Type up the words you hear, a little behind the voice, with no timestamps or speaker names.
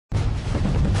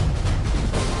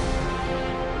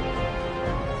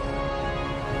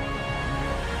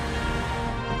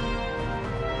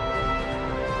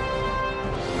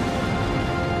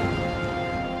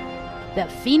The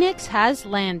Phoenix has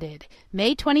landed,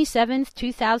 May 27th,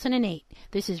 2008.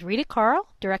 This is Rita Carl,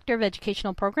 Director of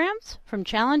Educational Programs from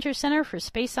Challenger Center for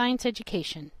Space Science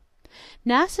Education.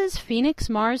 NASA's Phoenix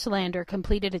Mars lander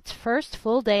completed its first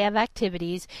full day of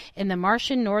activities in the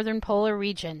Martian northern polar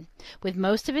region, with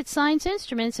most of its science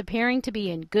instruments appearing to be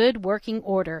in good working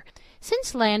order.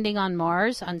 Since landing on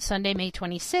Mars on Sunday, May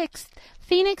 26th,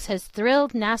 Phoenix has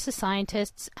thrilled NASA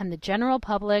scientists and the general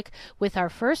public with our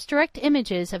first direct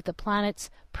images of the planet's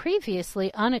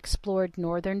previously unexplored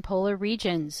northern polar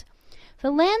regions.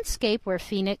 The landscape where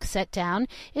Phoenix set down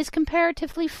is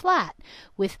comparatively flat,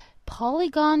 with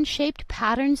polygon-shaped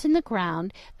patterns in the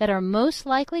ground that are most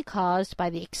likely caused by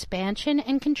the expansion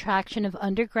and contraction of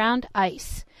underground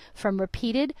ice from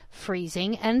repeated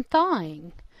freezing and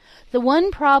thawing. The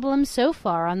one problem so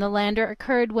far on the lander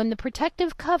occurred when the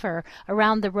protective cover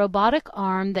around the robotic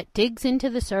arm that digs into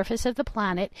the surface of the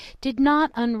planet did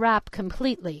not unwrap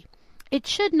completely. It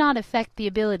should not affect the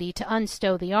ability to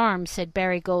unstow the arm, said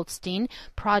Barry Goldstein,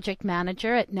 project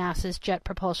manager at NASA's Jet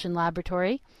Propulsion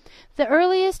Laboratory. The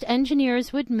earliest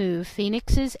engineers would move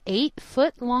Phoenix's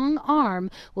 8-foot-long arm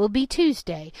will be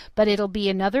Tuesday, but it'll be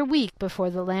another week before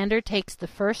the lander takes the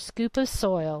first scoop of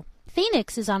soil.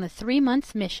 Phoenix is on a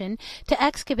 3-month mission to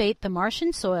excavate the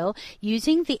Martian soil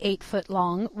using the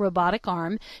 8-foot-long robotic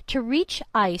arm to reach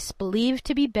ice believed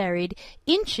to be buried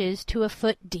inches to a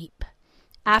foot deep.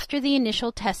 After the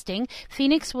initial testing,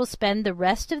 Phoenix will spend the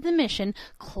rest of the mission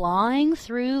clawing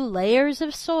through layers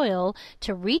of soil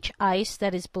to reach ice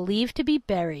that is believed to be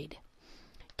buried.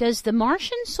 Does the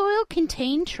Martian soil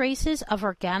contain traces of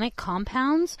organic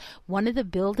compounds, one of the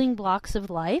building blocks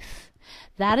of life?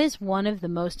 That is one of the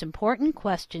most important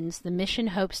questions the mission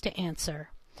hopes to answer.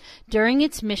 During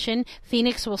its mission,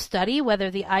 Phoenix will study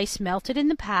whether the ice melted in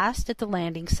the past at the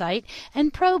landing site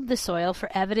and probe the soil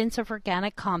for evidence of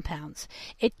organic compounds.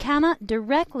 It cannot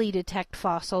directly detect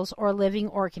fossils or living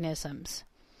organisms.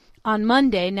 On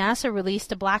Monday, NASA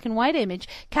released a black and white image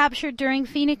captured during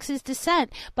Phoenix's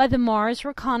descent by the Mars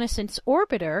Reconnaissance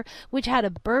Orbiter, which had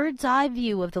a bird's-eye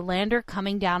view of the lander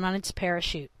coming down on its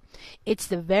parachute. It's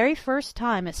the very first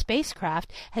time a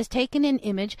spacecraft has taken an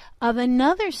image of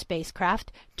another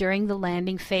spacecraft during the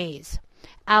landing phase.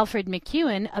 Alfred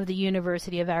McEwen of the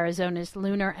University of Arizona's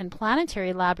Lunar and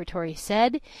Planetary Laboratory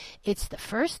said, "It's the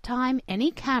first time any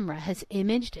camera has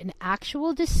imaged an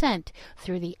actual descent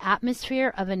through the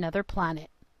atmosphere of another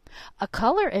planet." A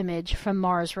color image from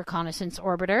Mars Reconnaissance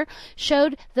Orbiter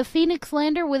showed the Phoenix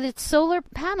lander with its solar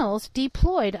panels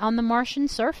deployed on the Martian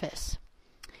surface.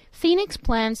 Phoenix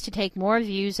plans to take more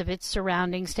views of its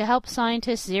surroundings to help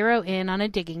scientists zero in on a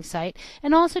digging site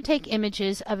and also take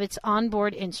images of its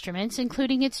onboard instruments,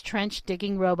 including its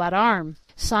trench-digging robot arm.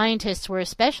 Scientists were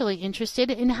especially interested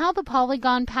in how the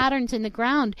polygon patterns in the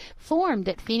ground formed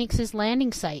at Phoenix's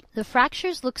landing site. The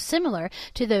fractures look similar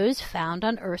to those found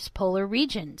on Earth's polar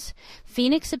regions.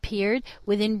 Phoenix appeared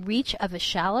within reach of a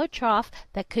shallow trough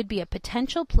that could be a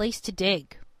potential place to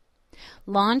dig.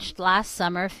 Launched last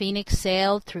summer, Phoenix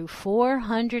sailed through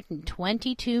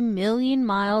 422 million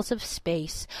miles of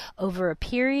space over a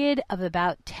period of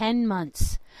about 10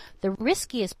 months. The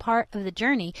riskiest part of the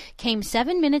journey came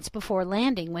 7 minutes before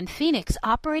landing, when Phoenix,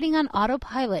 operating on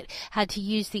autopilot, had to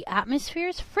use the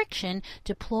atmosphere's friction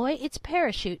to deploy its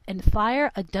parachute and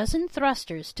fire a dozen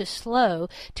thrusters to slow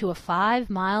to a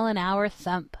 5-mile-an-hour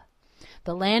thump.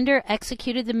 The lander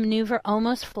executed the maneuver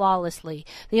almost flawlessly.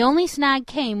 The only snag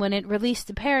came when it released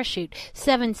the parachute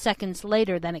 7 seconds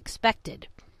later than expected.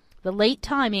 The late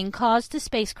timing caused the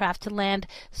spacecraft to land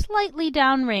slightly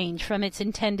downrange from its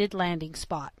intended landing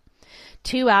spot.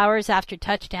 2 hours after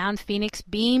touchdown, Phoenix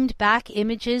beamed back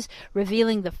images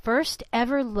revealing the first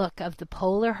ever look of the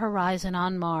polar horizon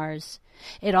on Mars.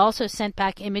 It also sent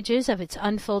back images of its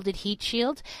unfolded heat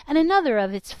shield and another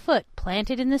of its foot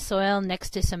planted in the soil next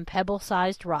to some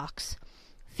pebble-sized rocks.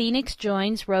 Phoenix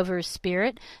joins rovers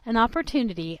Spirit and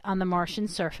Opportunity on the Martian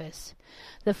surface.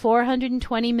 The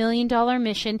 $420 million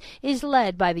mission is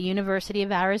led by the University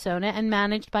of Arizona and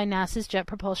managed by NASA's Jet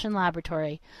Propulsion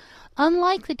Laboratory.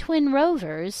 Unlike the twin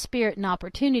rovers, Spirit and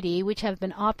Opportunity, which have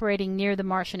been operating near the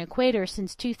Martian equator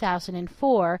since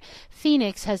 2004,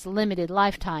 Phoenix has limited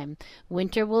lifetime.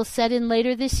 Winter will set in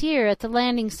later this year at the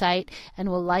landing site and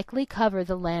will likely cover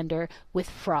the lander with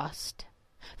frost.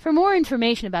 For more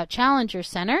information about Challenger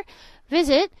Center,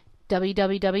 visit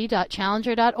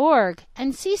www.challenger.org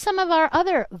and see some of our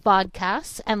other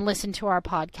vodcasts and listen to our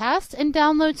podcasts and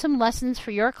download some lessons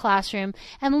for your classroom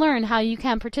and learn how you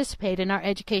can participate in our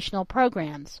educational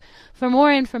programs. For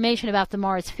more information about the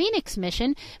Mars Phoenix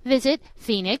mission, visit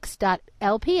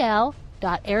phoenix.lpl.edu.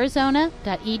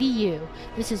 phoenix.arizona.edu.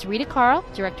 This is Rita Carl,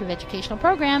 Director of Educational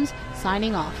Programs,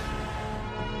 signing off.